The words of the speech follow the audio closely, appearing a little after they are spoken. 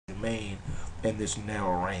remain in this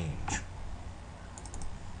narrow range.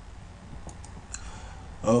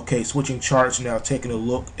 Okay, switching charts now, taking a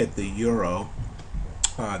look at the euro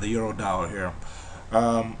dollar here.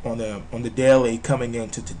 On the daily coming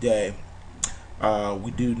into today,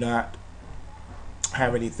 we do not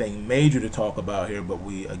have anything major to talk about here, but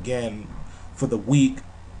we, again, for the week,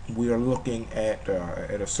 we are looking at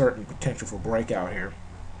a certain potential for breakout here,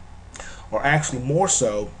 or actually more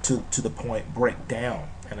so to the point breakdown,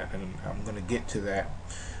 and I'm going to get to that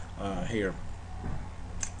here.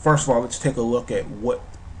 First of all, let's take a look at what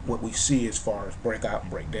we see as far as breakout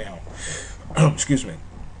and breakdown. Excuse me.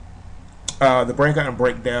 The breakout and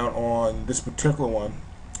breakdown on this particular one,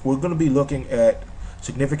 we're going to be looking at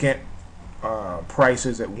significant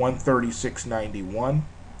prices at 136.91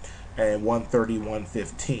 and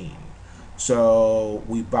 131.15. So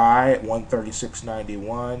we buy at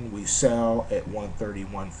 136.91, we sell at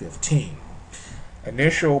 131.15.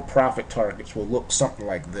 Initial profit targets will look something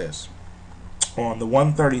like this. On the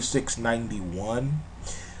 136.91,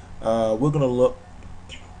 we're going to look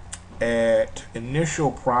at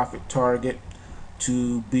initial profit target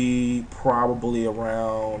to be probably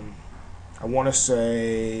around, I want to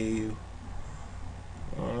say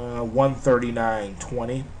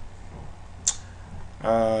 139.20.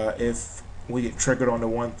 If we get triggered on the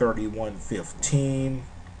 131.15,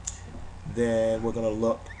 then we're going to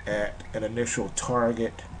look at an initial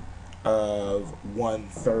target of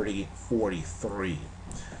 130.43.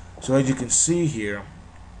 So as you can see here,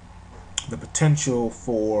 the potential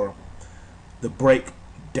for the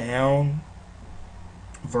breakdown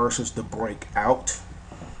versus the breakout,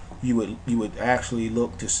 you would actually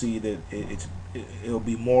look to see that it'll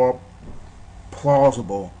be more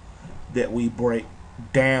plausible that we break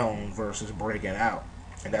down versus breaking out,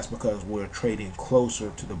 and that's because we're trading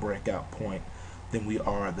closer to the breakout point than we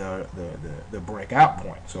are the breakout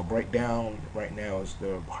point. So breakdown right now is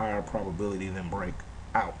the higher probability than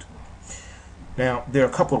breakout. Now there are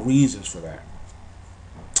a couple of reasons for that.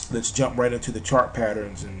 Let's jump right into the chart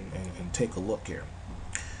patterns and take a look here.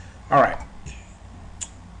 Alright,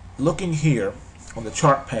 looking here on the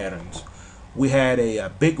chart patterns, we had a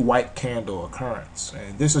big white candle occurrence,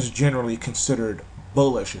 and this is generally considered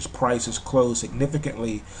bullish as prices close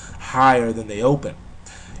significantly higher than they open.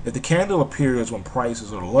 If the candle appears when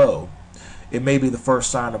prices are low, it may be the first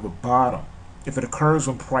sign of a bottom. If it occurs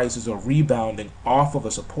when prices are rebounding off of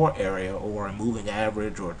a support area or a moving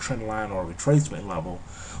average or a trend line or a retracement level,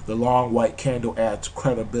 the long white candle adds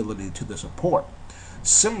credibility to the support.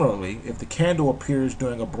 Similarly, if the candle appears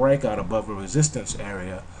during a breakout above a resistance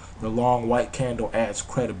area, the long white candle adds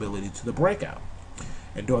credibility to the breakout.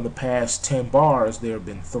 And during the past 10 bars, there have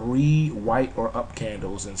been 3 white or up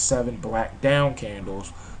candles and 7 black down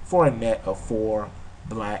candles for a net of 4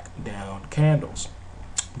 black down candles.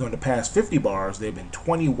 During the past 50 bars, there have been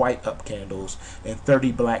 20 white up candles and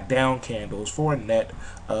 30 black down candles for a net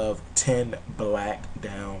of 10 black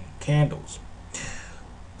down candles.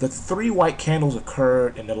 The 3 white candles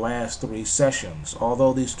occurred in the last 3 sessions.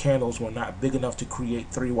 Although these candles were not big enough to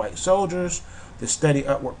create 3 white soldiers, the steady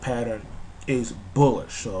upward pattern is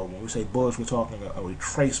bullish. So when we say bullish, we're talking a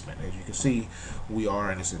retracement. As you can see, we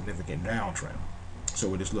are in a significant downtrend. So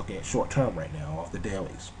we're just looking at short term right now off the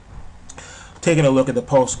dailies. Taking a look at the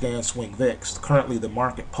pulse scan swing VIX, currently the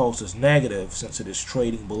market pulse is negative since it is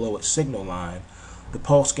trading below its signal line. The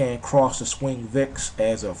pulse scan crossed the swing VIX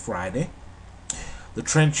as of Friday. The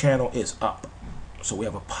trend channel is up. So we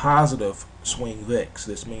have a positive swing VIX.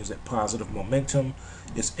 This means that positive momentum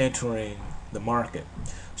is entering the market.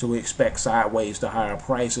 So we expect sideways to higher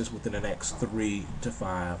prices within the next 3 to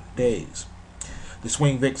 5 days. The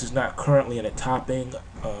swing VIX is not currently in a topping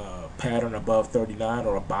pattern above 39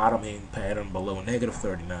 or a bottoming pattern below negative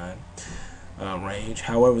 39 range.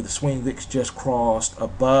 However, the swing VIX just crossed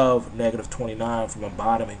above negative 29 from a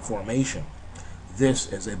bottoming formation.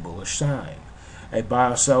 This is a bullish sign. A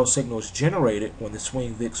buy or sell signal is generated when the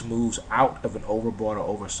swing VIX moves out of an overbought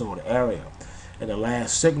or oversold area. And the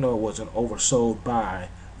last signal was an oversold buy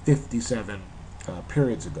 57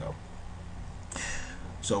 periods ago.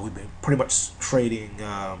 So we've been pretty much trading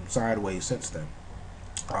sideways since then.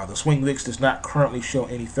 The swing VIX does not currently show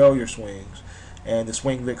any failure swings, and the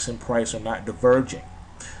swing VIX and price are not diverging.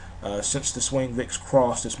 Since the swing VIX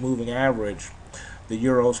crossed its moving average, the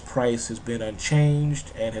euro's price has been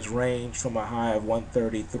unchanged and has ranged from a high of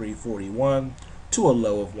 133.41 to a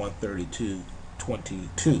low of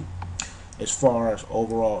 132.22. As far as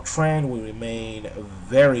overall trend, we remain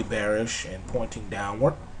very bearish and pointing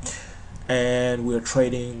downward, and we're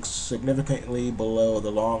trading significantly below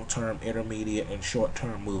the long-term, intermediate, and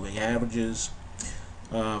short-term moving averages.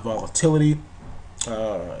 Volatility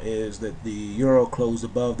is that the euro closed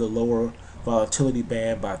above the lower volatility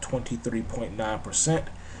band by 23.9%,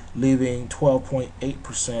 leaving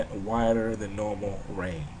 12.8% wider than normal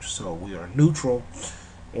range. So we are neutral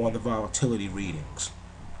on the volatility readings.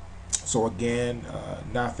 So again,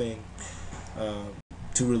 nothing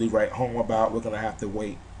to really write home about. We're going to have to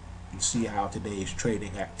wait and see how today's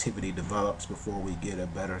trading activity develops before we get a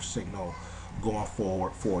better signal going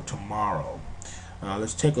forward for tomorrow.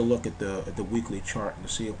 Let's take a look at the weekly chart and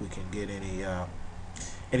see if we can get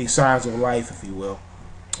any signs of life, if you will.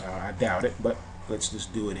 I doubt it, but let's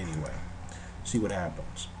just do it anyway. See what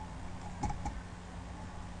happens.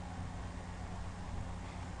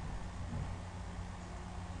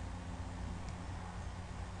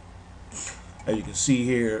 As you can see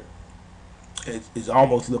here, it's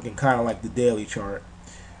almost looking kind of like the daily chart,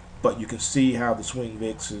 but you can see how the swing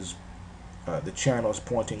VIX is, the channel is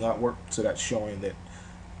pointing upward, so that's showing that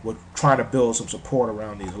we're trying to build some support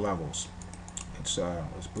around these levels. Let's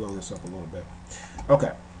blow this up a little bit.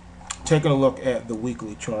 Okay, taking a look at the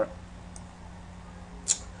weekly chart.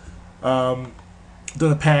 During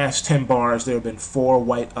the past 10 bars, there have been 4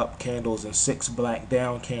 white up candles and 6 black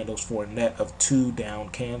down candles for a net of 2 down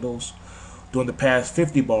candles. During the past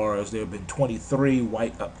 50 bars, there have been 23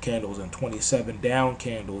 white up candles and 27 down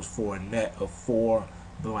candles for a net of 4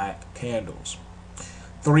 black candles.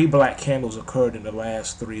 3 black candles occurred in the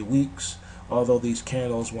last 3 weeks. Although these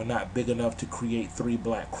candles were not big enough to create 3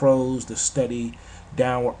 black crows, the steady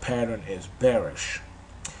downward pattern is bearish.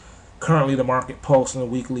 Currently, the market pulse in the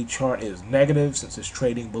weekly chart is negative since it's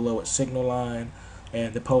trading below its signal line,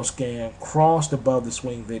 and the post scan crossed above the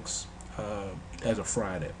swing VIX as of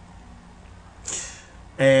Friday.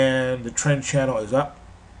 And the trend channel is up,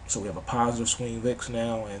 so we have a positive swing VIX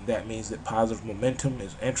now, and that means that positive momentum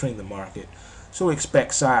is entering the market. So we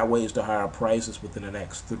expect sideways to higher prices within the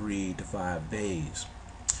next 3 to 5 days,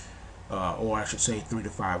 or I should say 3 to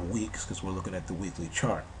 5 weeks, because we're looking at the weekly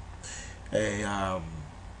chart. The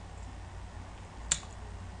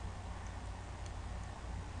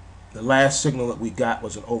last signal that we got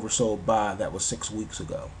was an oversold buy that was 6 weeks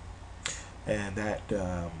ago, and that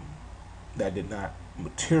did not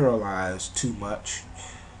materialize too much.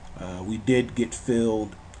 We did get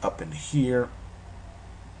filled up in here.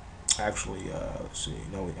 Actually, let's see.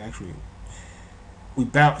 No, we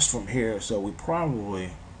bounced from here, so we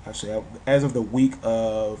probably, as of the week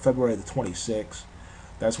of February the 26th,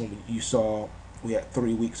 that's when you saw we had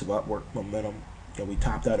 3 weeks of upward momentum, and we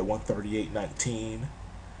topped out at 138.19.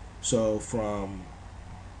 So from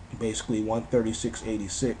basically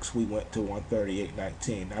 136.86, we went to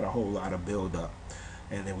 138.19. Not a whole lot of build up,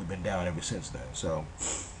 and then we've been down ever since then. So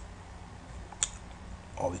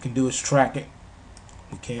all we can do is track it.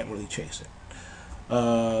 We can't really chase it.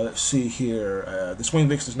 Let's see here. The swing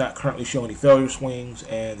VIX does not currently show any failure swings,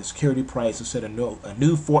 and the security price has set a new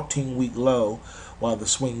 14-week low, while the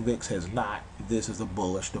swing VIX has not. This is a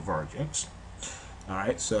bullish divergence. All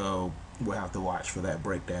right, so we'll have to watch for that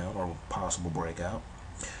breakdown or possible breakout.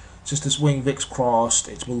 Since the swing VIX crossed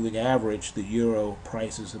its moving average, the euro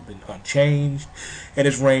prices have been unchanged, and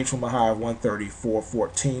it's ranged from a high of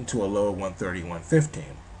 134.14 to a low of 131.15.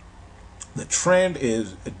 The trend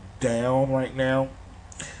is down right now,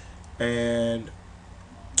 and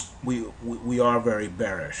we are very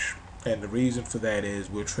bearish, and the reason for that is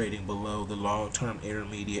we're trading below the long-term,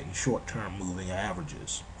 intermediate, and short-term moving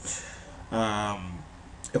averages.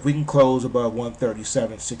 If we can close above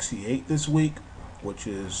 137.68 this week, which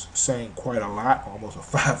is saying quite a lot, almost a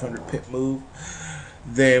 500 pip move,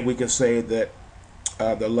 then we can say that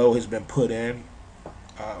the low has been put in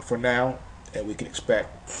for now, and we can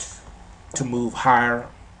expect to move higher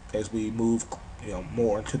as we move,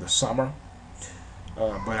 more into the summer.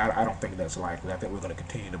 But I don't think that's likely. I think we're going to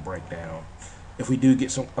continue to break down. If we do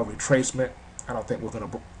get a retracement, I don't think we're going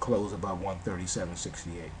to close above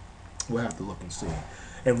 137.68. We'll have to look and see.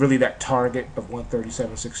 And really, that target of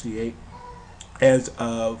 137.68 as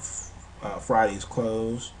of Friday's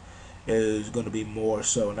close is going to be more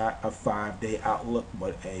so not a 5-day outlook,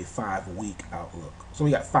 but a 5-week outlook. So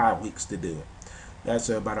we got 5 weeks to do it. That's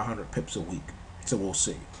about 100 pips a week. So we'll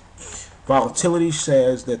see. Volatility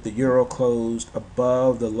says that the euro closed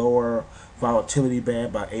above the lower volatility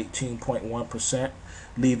band by 18.1%,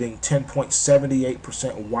 leaving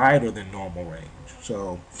 10.78% wider than normal range.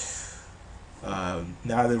 So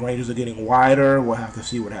now the ranges are getting wider. We'll have to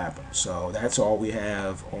see what happens. So that's all we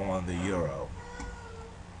have on the euro.